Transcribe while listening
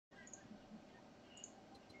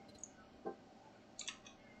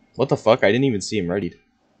What the fuck? I didn't even see him ready.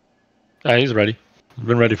 Yeah, he's ready. He's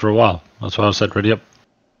been ready for a while. That's why I said ready up.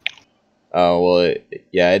 Oh, well,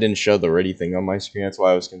 yeah, I didn't show the ready thing on my screen. That's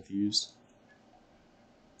why I was confused.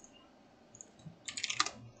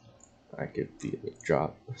 I could be able to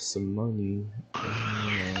drop some money.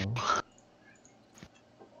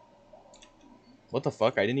 What the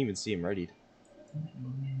fuck? I didn't even see him ready.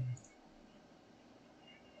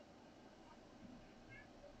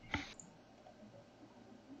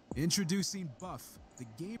 Introducing Buff, the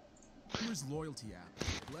gamer's loyalty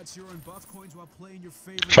app. Lets you earn buff coins while playing your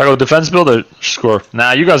favorite. Should I go defense build or score?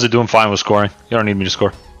 Nah, you guys are doing fine with scoring. You don't need me to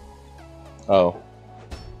score. Oh.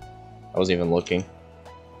 I wasn't even looking.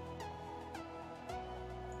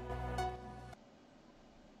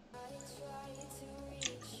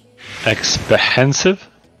 Expensive?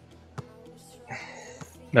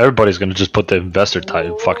 Everybody's gonna just put the investor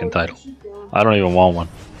title, fucking title. I don't even want one.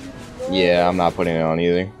 Yeah, I'm not putting it on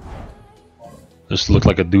either. Just look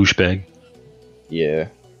like a douchebag. Yeah.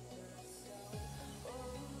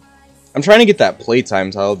 I'm trying to get that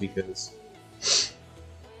playtime tile because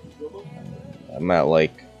I'm at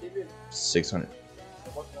like 600.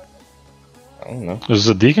 I don't know. This is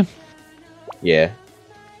a Deacon? Yeah.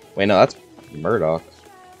 Wait, no, that's Murdoch.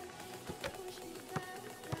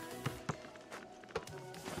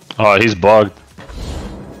 Oh, he's bugged.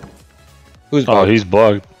 Who's Oh, bugged? he's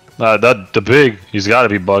bugged. The big, he's got to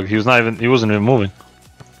be bugged. He wasn't even moving.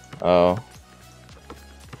 Oh.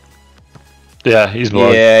 Yeah, he's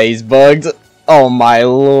bugged. Yeah, he's bugged. Oh my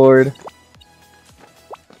lord.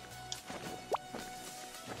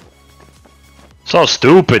 So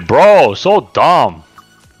stupid, bro. So dumb.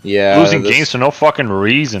 Yeah. Losing games for no fucking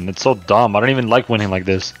reason. It's so dumb. I don't even like winning like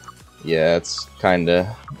this. Yeah, it's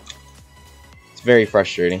kinda. It's very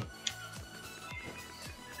frustrating.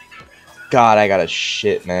 God, I got a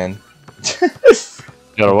shit, man. You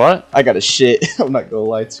got a what? I got a shit. I'm not gonna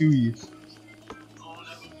lie to you.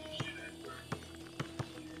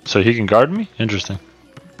 So he can guard me? Interesting.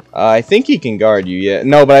 I think he can guard you, yeah.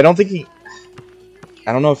 No, but I don't think he...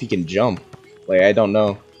 I don't know if he can jump. Like, I don't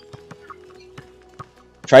know.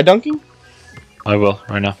 Try dunking? I will,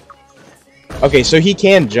 right now. Okay, so he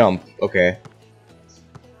can jump. Okay.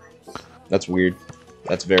 That's weird.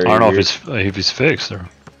 That's very I don't know weird. if he's fixed or...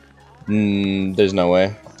 There's no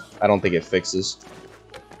way. I don't think it fixes.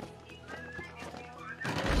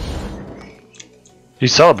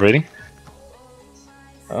 He's celebrating.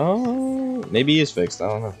 Oh, maybe he is fixed. I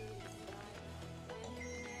don't know.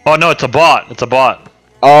 Oh no, it's a bot. It's a bot.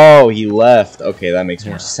 Oh, he left. Okay, that makes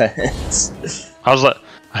more sense. I was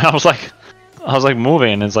like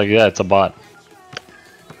moving, and it's like, yeah, it's a bot.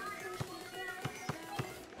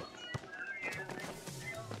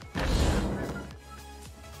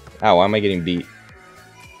 Ow, why am I getting beat?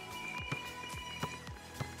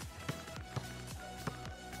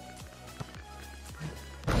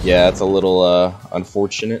 Yeah, that's a little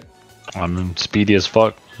unfortunate. I'm speedy as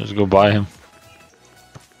fuck. Just go by him.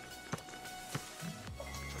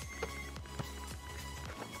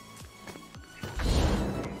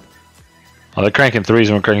 Oh, they're cranking threes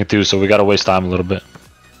and we're cranking twos, so we gotta waste time a little bit.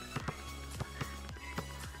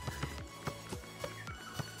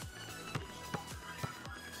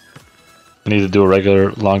 I need to do a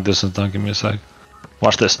regular long distance dunk. Give me a sec.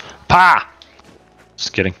 Watch this. Pa!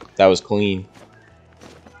 Just kidding. That was clean.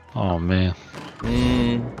 Oh man.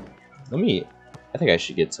 Let me. I think I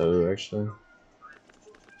should get Toe actually.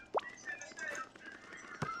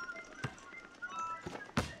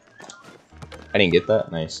 I didn't get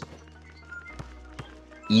that. Nice.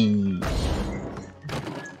 E.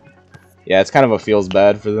 Yeah, it's kind of a feels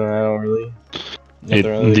bad for them. I don't really. It nothing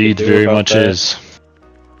really indeed to do very about much that. is.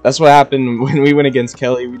 That's what happened when we went against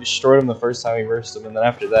Kelly. We destroyed him the first time we versed him, and then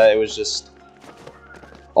after that, it was just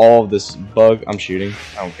all of this bug. I'm shooting.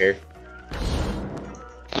 I don't care.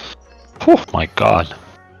 Oh my god.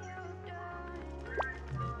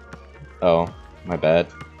 Oh, my bad.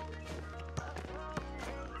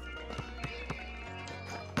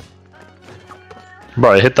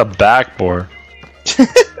 Bro, I hit the backboard.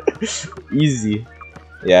 Easy.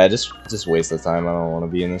 Yeah, just waste the time. I don't want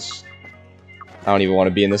to be in this. I don't even want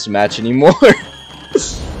to be in this match anymore.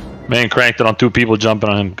 Man cranked it on two people jumping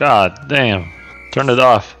on him. God damn. Turn it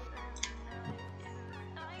off.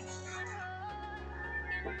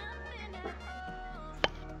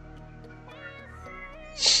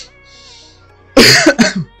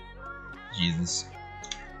 Jesus.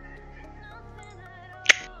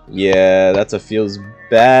 Yeah, that's a feels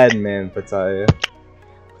bad, man, Pattaya.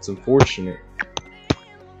 It's unfortunate.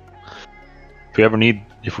 If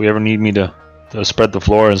we ever need me to spread the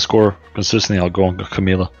floor and score consistently, I'll go on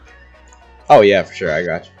Camila. Oh yeah, for sure. I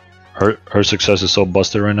got you. Her success is so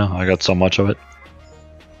busted right now. I got so much of it.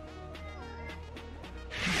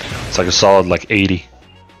 It's like a solid like 80.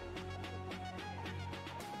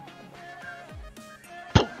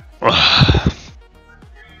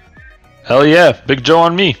 Hell yeah, Big Joe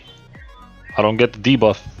on me. I don't get the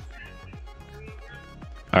debuff.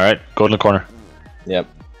 Alright, go in the corner. Yep.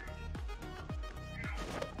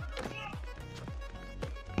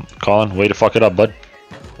 Colin, way to fuck it up, bud.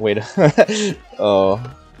 Wait. Oh.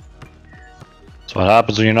 That's what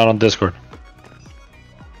happens when you're not on Discord.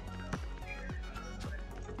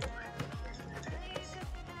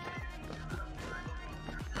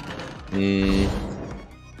 Hmm.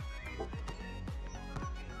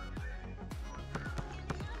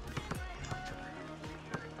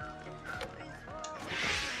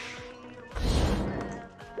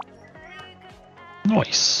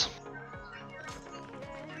 Nice.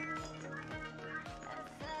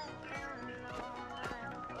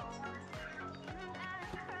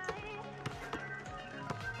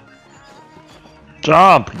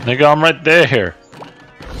 Jump, nigga, I'm right there.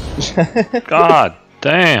 God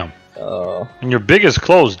damn. Oh. And your biggest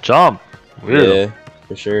close, jump. Weird. Yeah,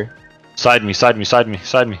 for sure. Side me, side me, side me,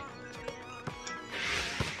 side me.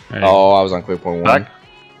 There you go. Oh, I was on quick point 1. Back.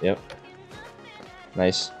 Yep.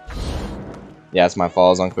 Nice. Yeah, it's my fault. I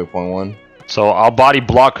was on quick point 1. So I'll body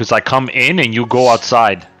block because I come in and you go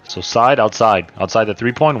outside. So side, outside. Outside the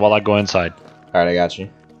 3-point while I go inside. Alright, I got you.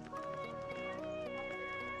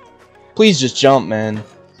 Please just jump, man.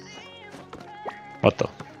 What the?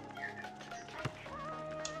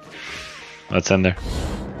 That's in there.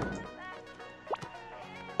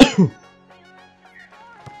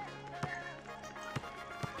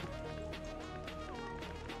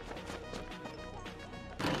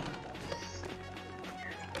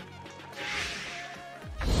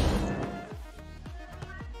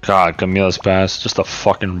 God, Camilla's pass. Just a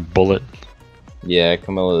fucking bullet. Yeah,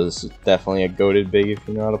 Camilla is definitely a goated big if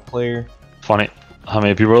you know how to play her. Funny how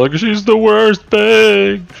many people are like, she's the worst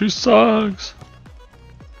big. She sucks.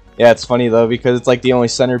 Yeah, it's funny though because it's like the only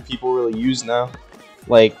center people really use now.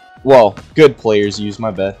 Like, well, good players use, my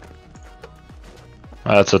bad.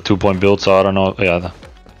 That's a 2-point build, so I don't know. Yeah.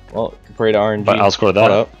 Well, compared to RNG. But I'll score that.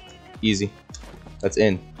 Hold up. Easy. That's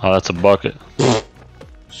in. Oh, that's a bucket.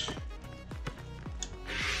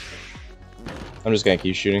 I'm just gonna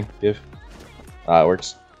keep shooting. Give. Ah, it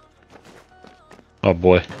works. Oh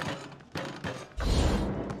boy.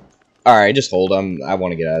 Alright, just hold. I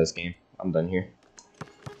want to get out of this game. I'm done here.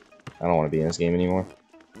 I don't want to be in this game anymore.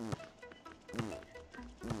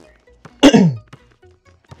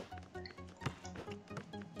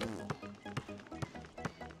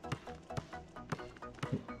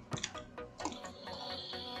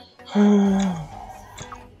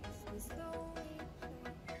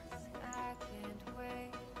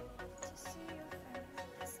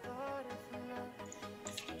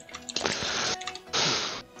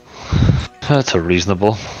 That's a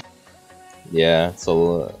reasonable. Yeah,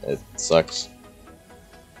 so it sucks.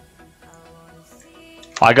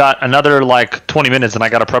 I got another like 20 minutes and I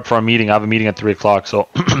gotta prep for a meeting. I have a meeting at 3 o'clock, so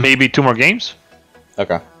maybe 2 more games.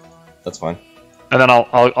 Okay, that's fine. And then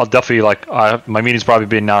I'll definitely like my meeting's probably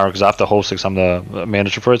been an hour because I have to host it 'cause I'm the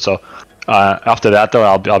manager for it. So after that though,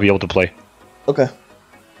 I'll be able to play. Okay.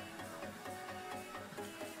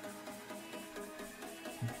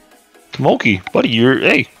 Smokey, buddy,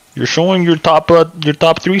 you're showing your top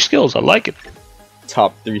 3 skills. I like it.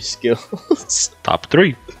 Top 3 skills. Top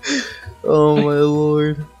 3. Oh my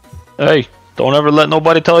lord. Hey, don't ever let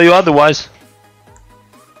nobody tell you otherwise.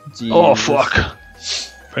 Jesus. Oh fuck.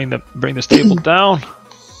 Bring this table down.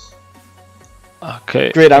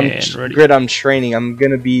 Okay. Grid, ready. I'm training. I'm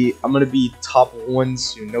gonna be top 1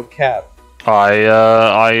 soon. No cap.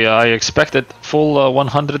 I expected full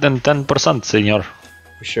 110%, senor.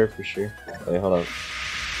 For sure, for sure. Wait, hold up.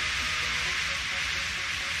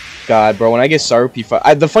 God, bro, when I get Saru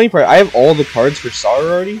P5, the funny part, I have all the cards for Saru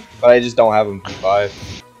already, but I just don't have him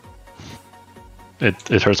P5.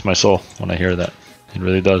 It hurts my soul when I hear that. It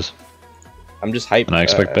really does. I'm just hyped. And I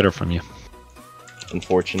expect better from you.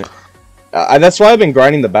 Unfortunate. That's why I've been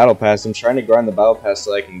grinding the battle pass. I'm trying to grind the battle pass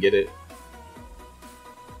so I can get it.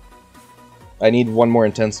 I need one more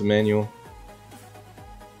intensive manual.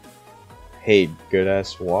 Hey, good ass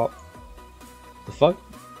swap. The fuck?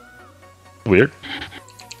 Weird.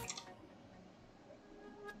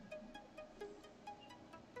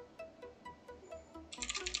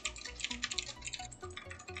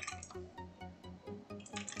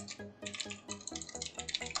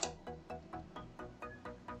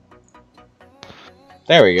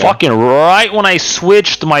 There we go. Fucking right when I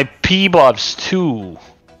switched my P-Bobs too.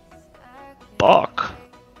 Fuck.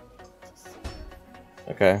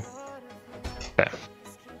 Okay. Okay.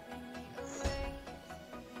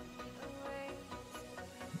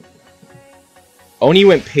 Oni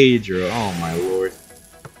went Pedro. Oh my lord.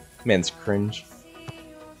 Man's cringe.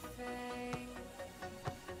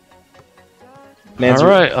 Man's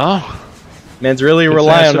Alright, oh. Man's really Good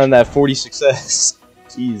relying answer. on that 40 success.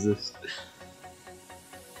 Jesus.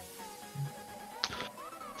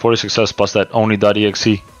 40 success plus that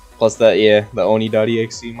Oni.exe. Plus that, yeah, the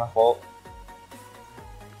Oni.exe, my fault.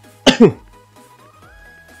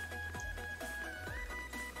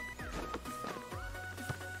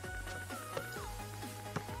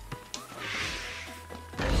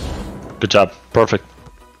 Good job. Perfect.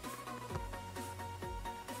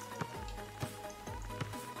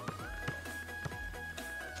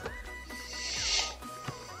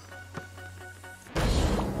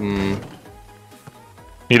 Hmm.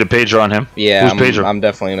 Need a pager on him. Yeah, Who's pager? I'm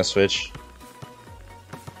definitely gonna switch.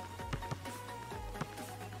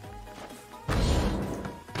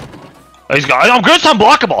 Oh, he's got. Oh, Grid's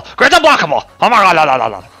unblockable. Grid's unblockable. Oh my god, la la la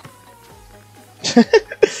la.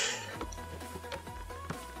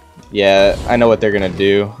 Yeah, I know what they're gonna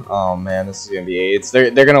do. Oh man, this is gonna be AIDS. They're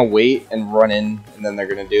gonna wait and run in, and then they're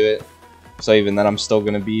gonna do it. So even then, I'm still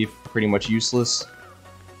gonna be pretty much useless.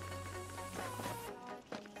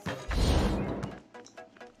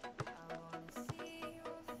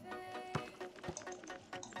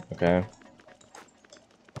 Okay.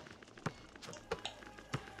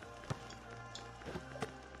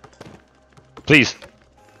 Please.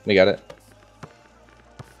 We got it.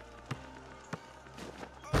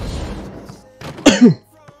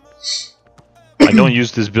 I don't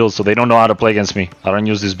use this build, so they don't know how to play against me. I don't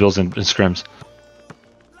use these builds in scrims.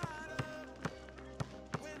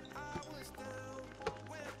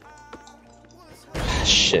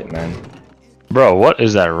 Shit, man. Bro, what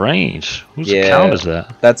is that range? Whose account is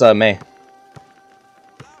that? That's May.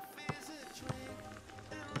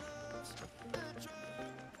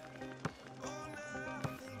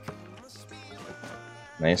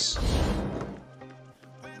 Nice.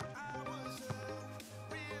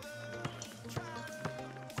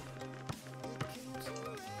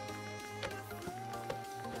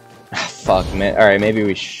 Fuck, man. Alright, maybe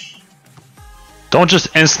we Don't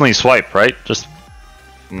just instantly swipe, right? Just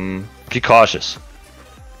be cautious.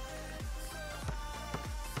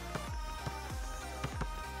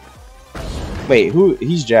 Wait, who?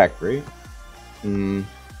 He's Jack, right? Man,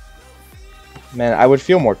 I would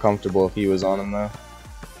feel more comfortable if he was on him, though.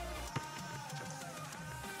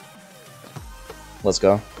 Let's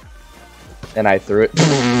go. And I threw it.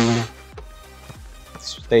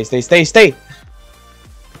 Stay, stay, stay, stay!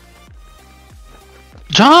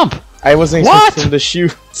 Jump! I wasn't What? expecting him to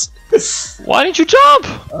shoot. Why didn't you jump?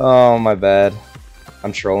 Oh, my bad.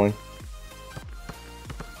 I'm trolling.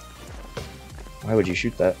 Why would you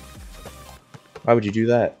shoot that? Why would you do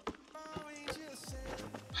that?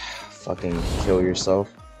 Fucking kill yourself.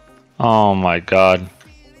 Oh my god.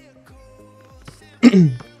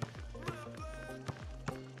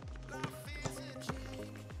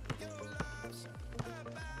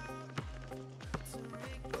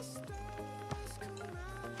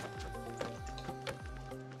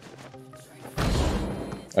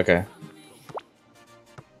 Okay.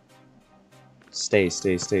 Stay,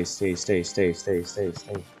 stay, stay, stay, stay, stay, stay, stay,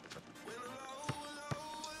 stay.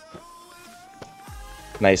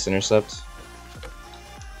 Nice intercept.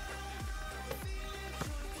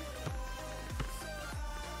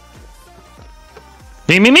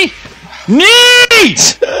 Me?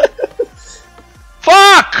 Neat!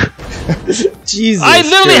 Fuck! Jesus. I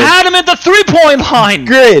literally Grid. had him at the 3-point line!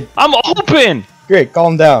 Grid! I'm open! Grid,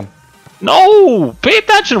 calm down. No! Pay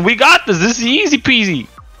attention, we got this, this is easy peasy!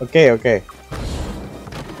 Okay, okay.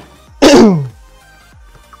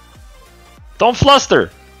 Don't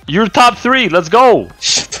fluster! You're top 3, let's go!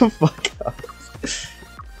 Shut the fuck up.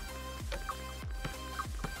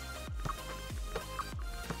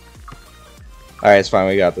 Alright, it's fine,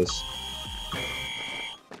 we got this.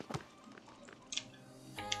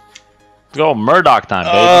 Let's go, Murdoch time,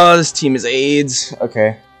 baby. Oh, this team is AIDS.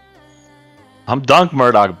 Okay. I'm Dunk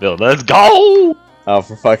Murdoch build, let's go! Oh,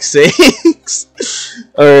 for fuck's sakes.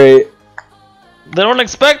 Alright. They don't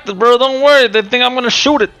expect it, bro, don't worry, they think I'm gonna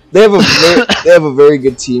shoot it. They have a very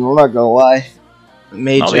good team, I'm not gonna lie.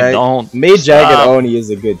 No, they don't. May-Jag and Stop. Oni is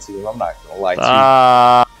a good team, I'm not gonna lie to you.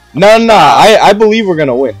 Stop. No, I believe we're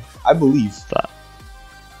gonna win. I believe. Stop.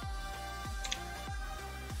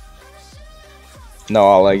 No,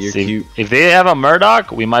 I'll like you're See, cute. if they have a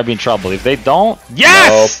Murdoch, we might be in trouble. If they don't,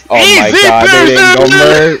 yes! Nope. Oh my Easy god,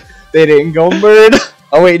 peasy! they didn't go Murd.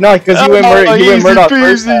 Oh wait, no, because he went Oh, Murdoch easy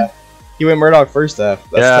first peasy. half. He went Murdoch first half.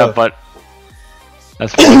 That's Yeah, tough. but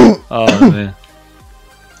That's funny. Oh man.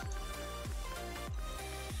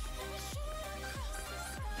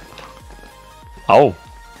 Oh.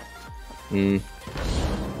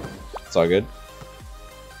 It's all good.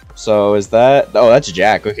 So is that? Oh, that's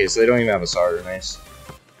Jack. Okay, so they don't even have a starter. Nice.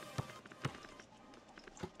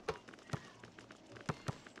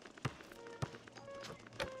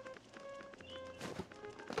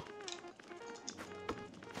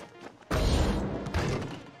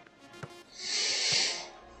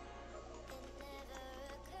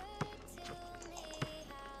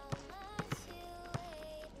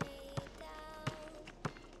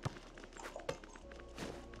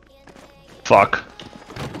 Fuck.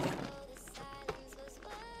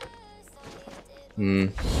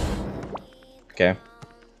 Okay.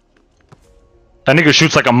 That nigga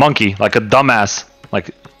shoots like a monkey, like a dumbass.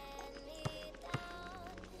 Like.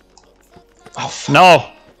 Oh, fuck. No!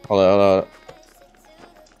 Hold on, hold on.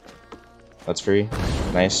 That's free.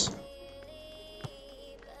 Nice.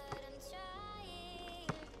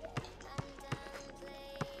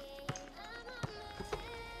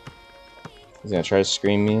 He's gonna try to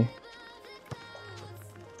scream me.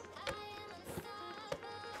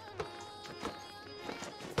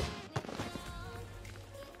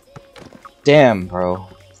 Damn, bro.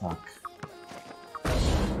 Fuck.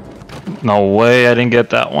 No way, I didn't get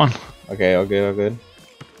that one. Okay, all good, all good.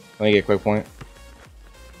 Let me get a quick point.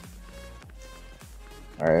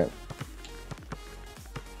 Alright.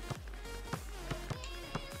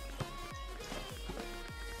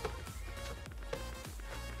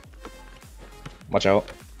 Watch out.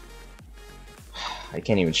 I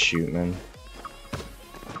can't even shoot, man.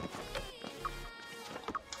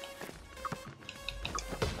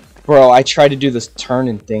 Bro, I tried to do this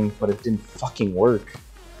turning thing, but it didn't fucking work.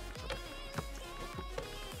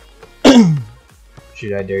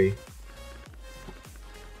 Shoot, I dare you.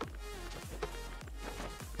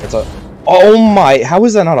 It's a. Oh my! How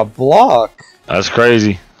is that not a block? That's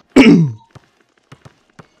crazy.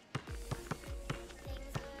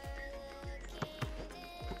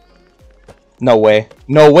 No way!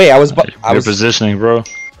 No way! I was. You're positioning, bro.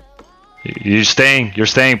 You're staying. You're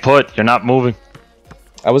staying put. You're not moving.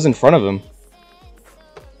 I was in front of him.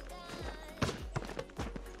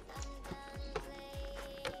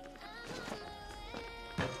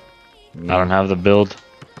 I don't have the build.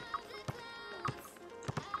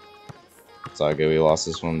 It's all good. We lost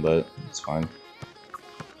this one, but it's fine.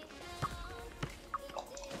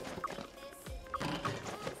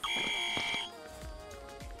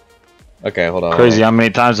 Okay, hold on. Crazy how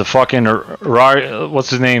many times the fucking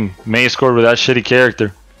what's his name? May scored with that shitty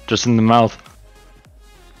character. Just in the mouth.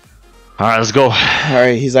 Alright, let's go.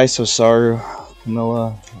 Alright, he's ISO Saru.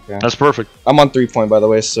 Noah. Okay. That's perfect. I'm on 3-point, by the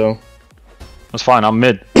way, so. That's fine. I'm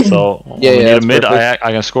mid. So when Yeah, we need a that's mid, I perfect.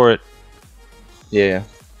 can score it. Yeah.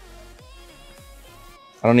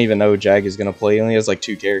 I don't even know who Jag is gonna play. He only has like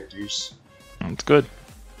 2 characters. It's good.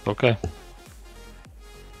 Okay.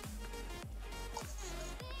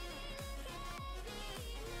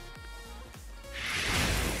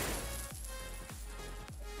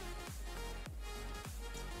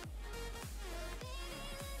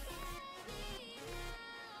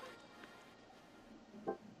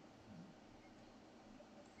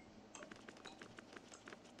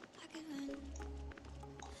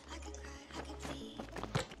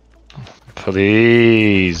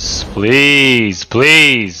 Please, please,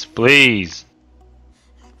 please, please.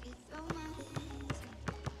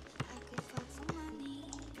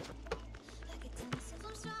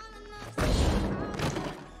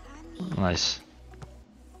 Nice.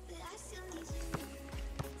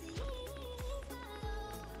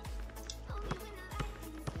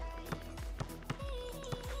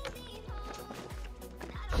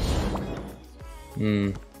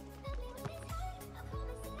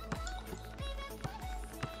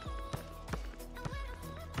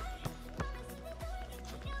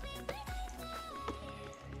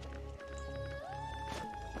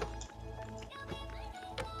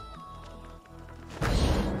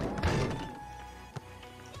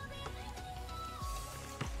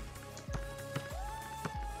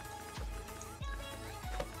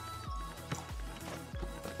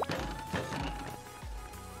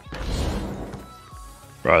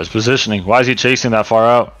 Bro, his positioning. Why is he chasing that far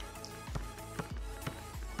out?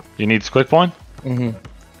 You need quick point? Mm-hmm.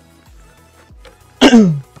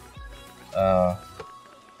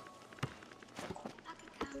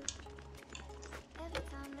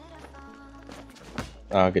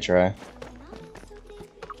 Oh, good try.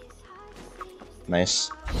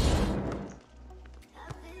 Nice.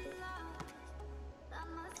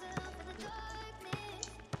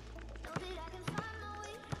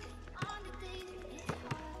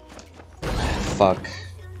 fuck.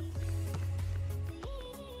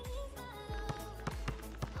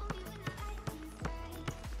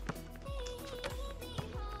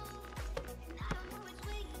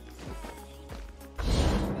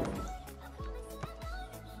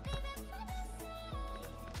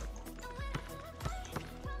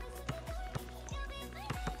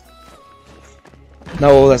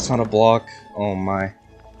 No, that's not a block. Oh my.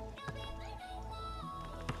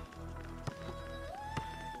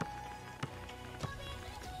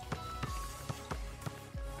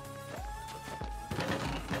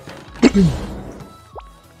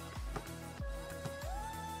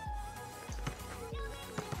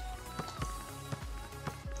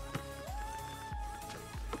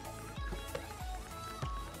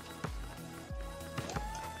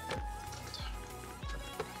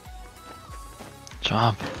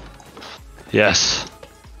 Jump. Yes.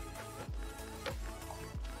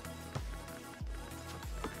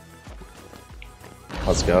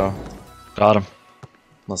 Let's go. Got him.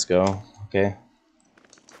 Let's go. Okay.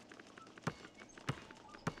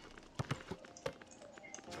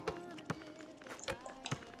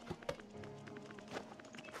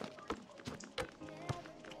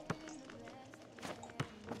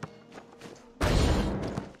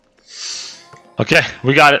 Okay,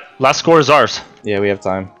 we got it. Last score is ours. Yeah, we have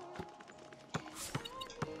time.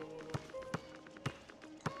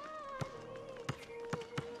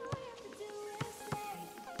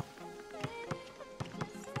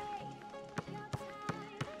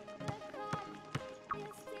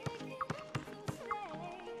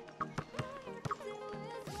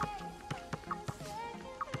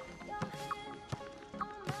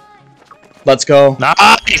 Let's go.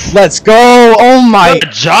 Nice! Let's go. Oh my.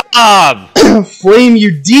 Good job! Flame,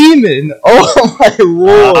 you demon. Oh my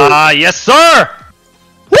lord. Yes, sir!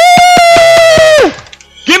 Woo!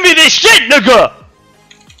 Give me this shit, nigga!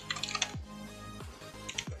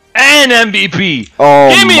 And MVP. Oh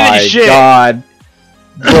Give me my this shit. god.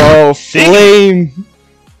 Bro, Flame.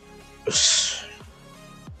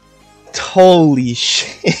 Holy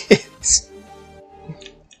shit.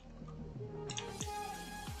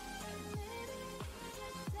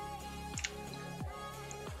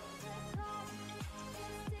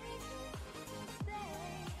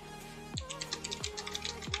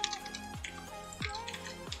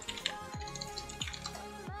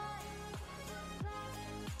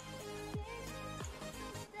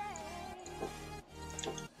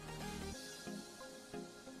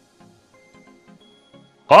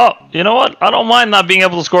 Oh, you know what? I don't mind not being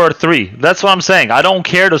able to score a 3. That's what I'm saying. I don't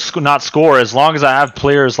care to not score as long as I have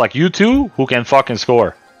players like you two who can fucking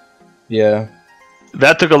score. Yeah.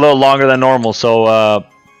 That took a little longer than normal, so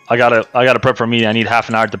I gotta prep for a meeting. I need half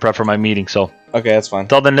an hour to prep for my meeting, so Okay, that's fine.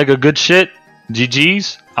 tell the nigga good shit.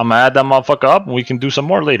 GG's. I'm gonna add that motherfucker up and we can do some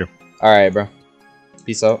more later. Alright, bro.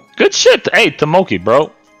 Peace out. Good shit. Hey, Tomoki,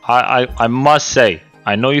 bro. I must say,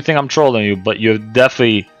 I know you think I'm trolling you, but you've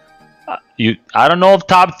definitely I don't know if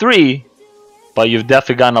top 3, but you've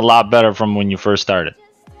definitely gotten a lot better from when you first started.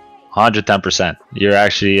 110%. You're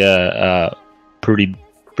actually a pretty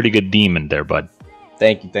good demon there, bud.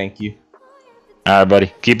 Thank you, thank you. All right,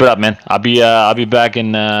 buddy. Keep it up, man. I'll be back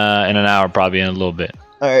in an hour, probably in a little bit.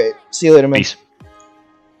 Alright, see you later, man. Peace.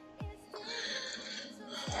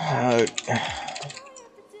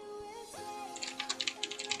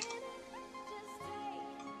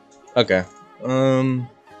 Okay.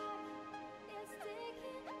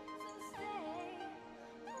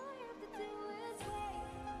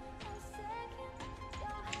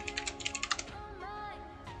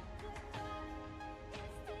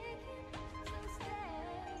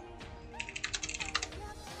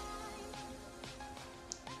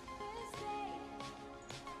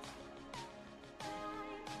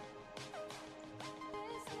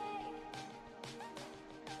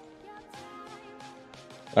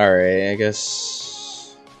 Alright, I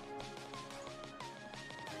guess.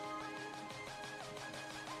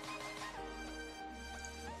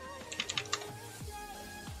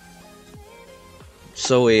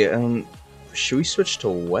 So wait, should we switch to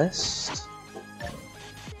west?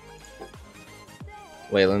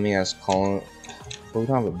 Wait, let me ask Colin. We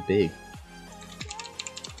don't have a big.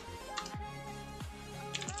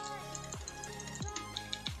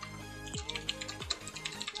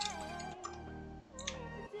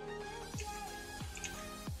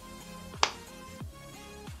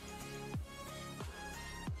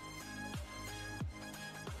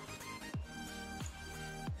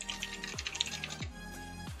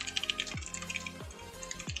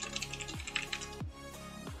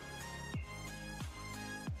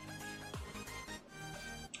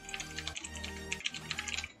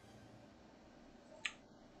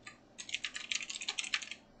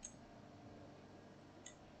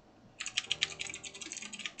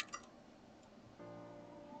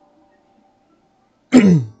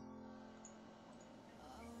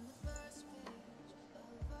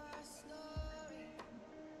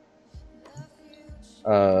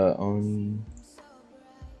 On.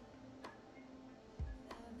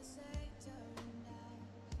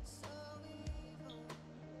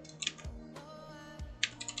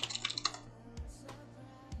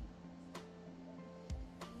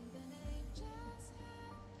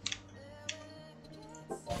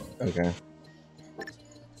 Okay.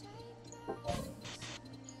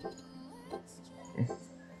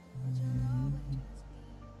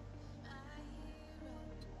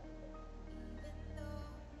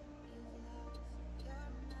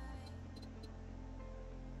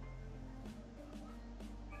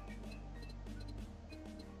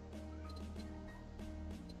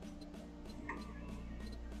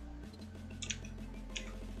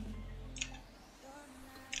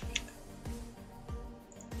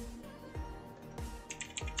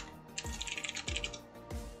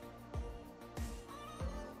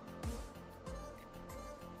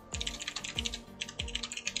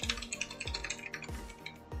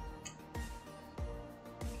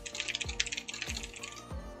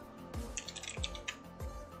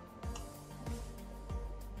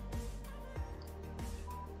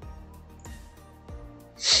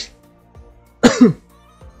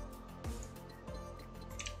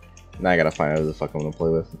 Now I gotta find out who the fuck I'm gonna play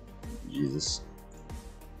with. Jesus.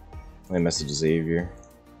 Let me message Xavier.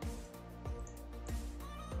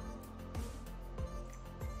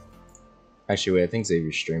 Actually, wait, I think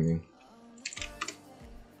Xavier's streaming.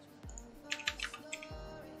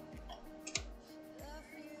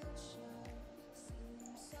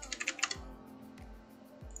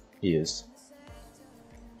 He is.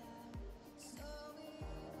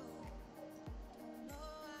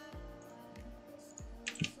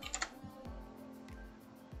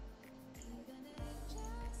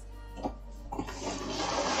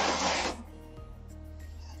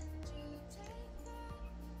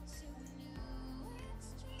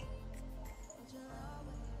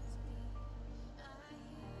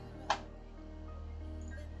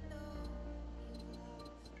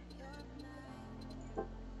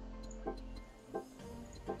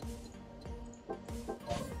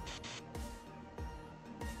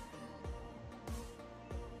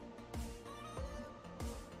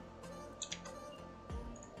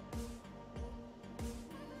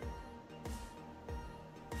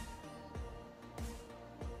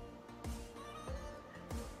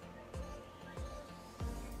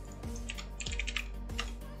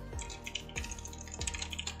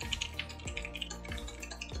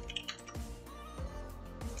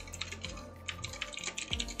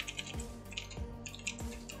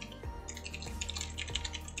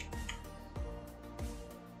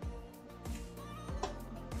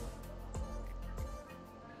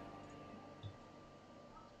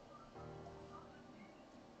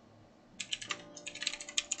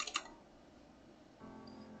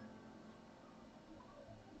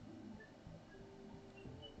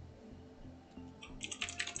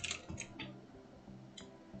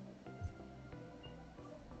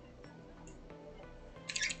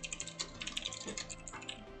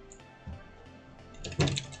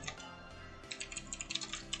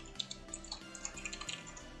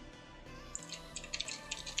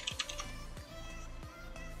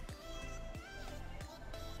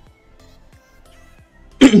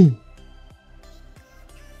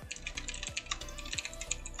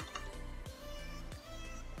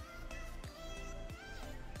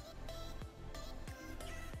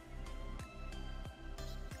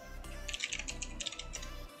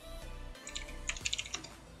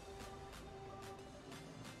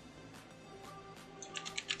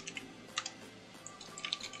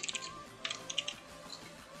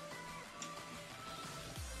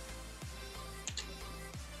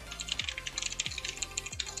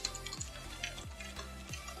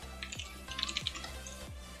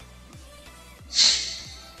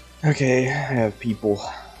 Okay, I have people.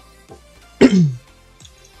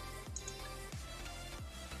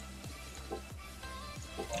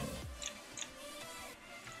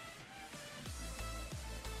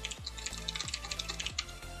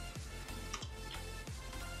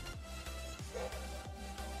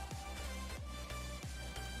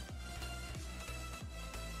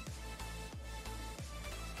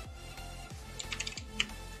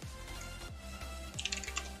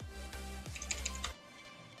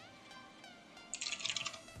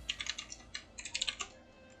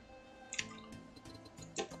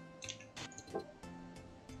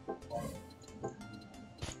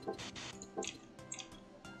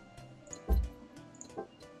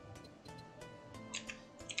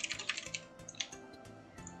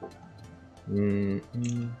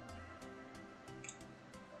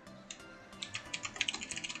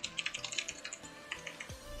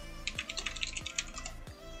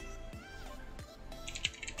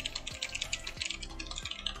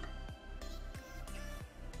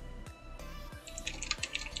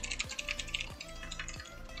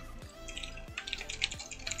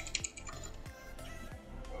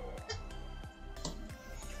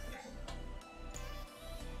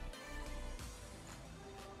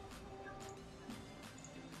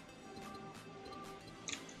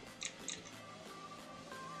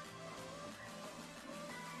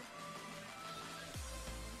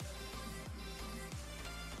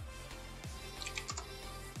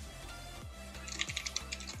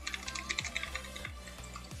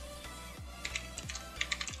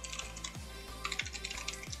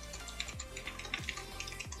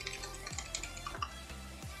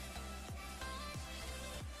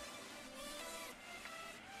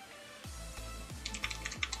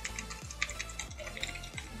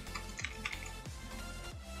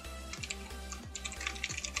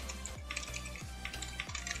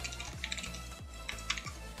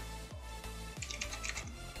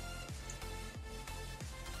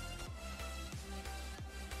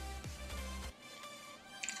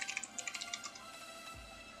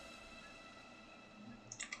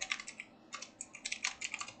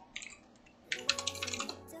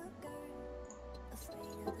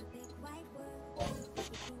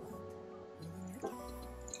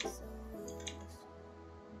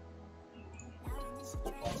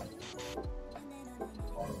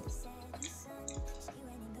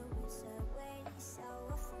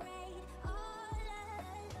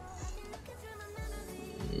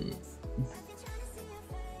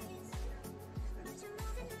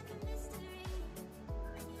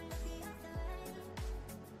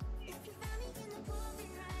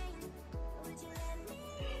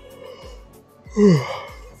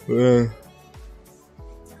 Yeah.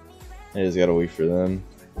 I just gotta wait for them.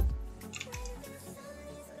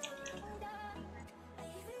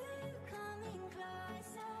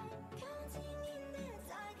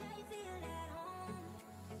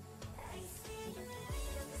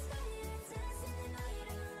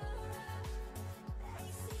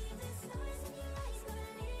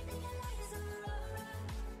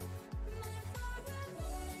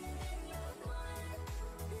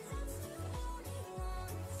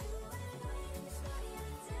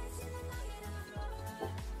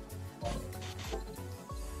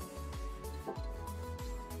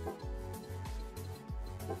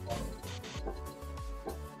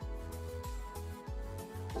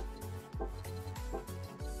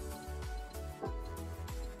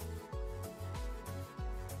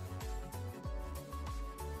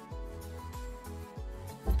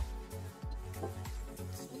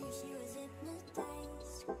 She was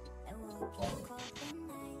hypnotized and walking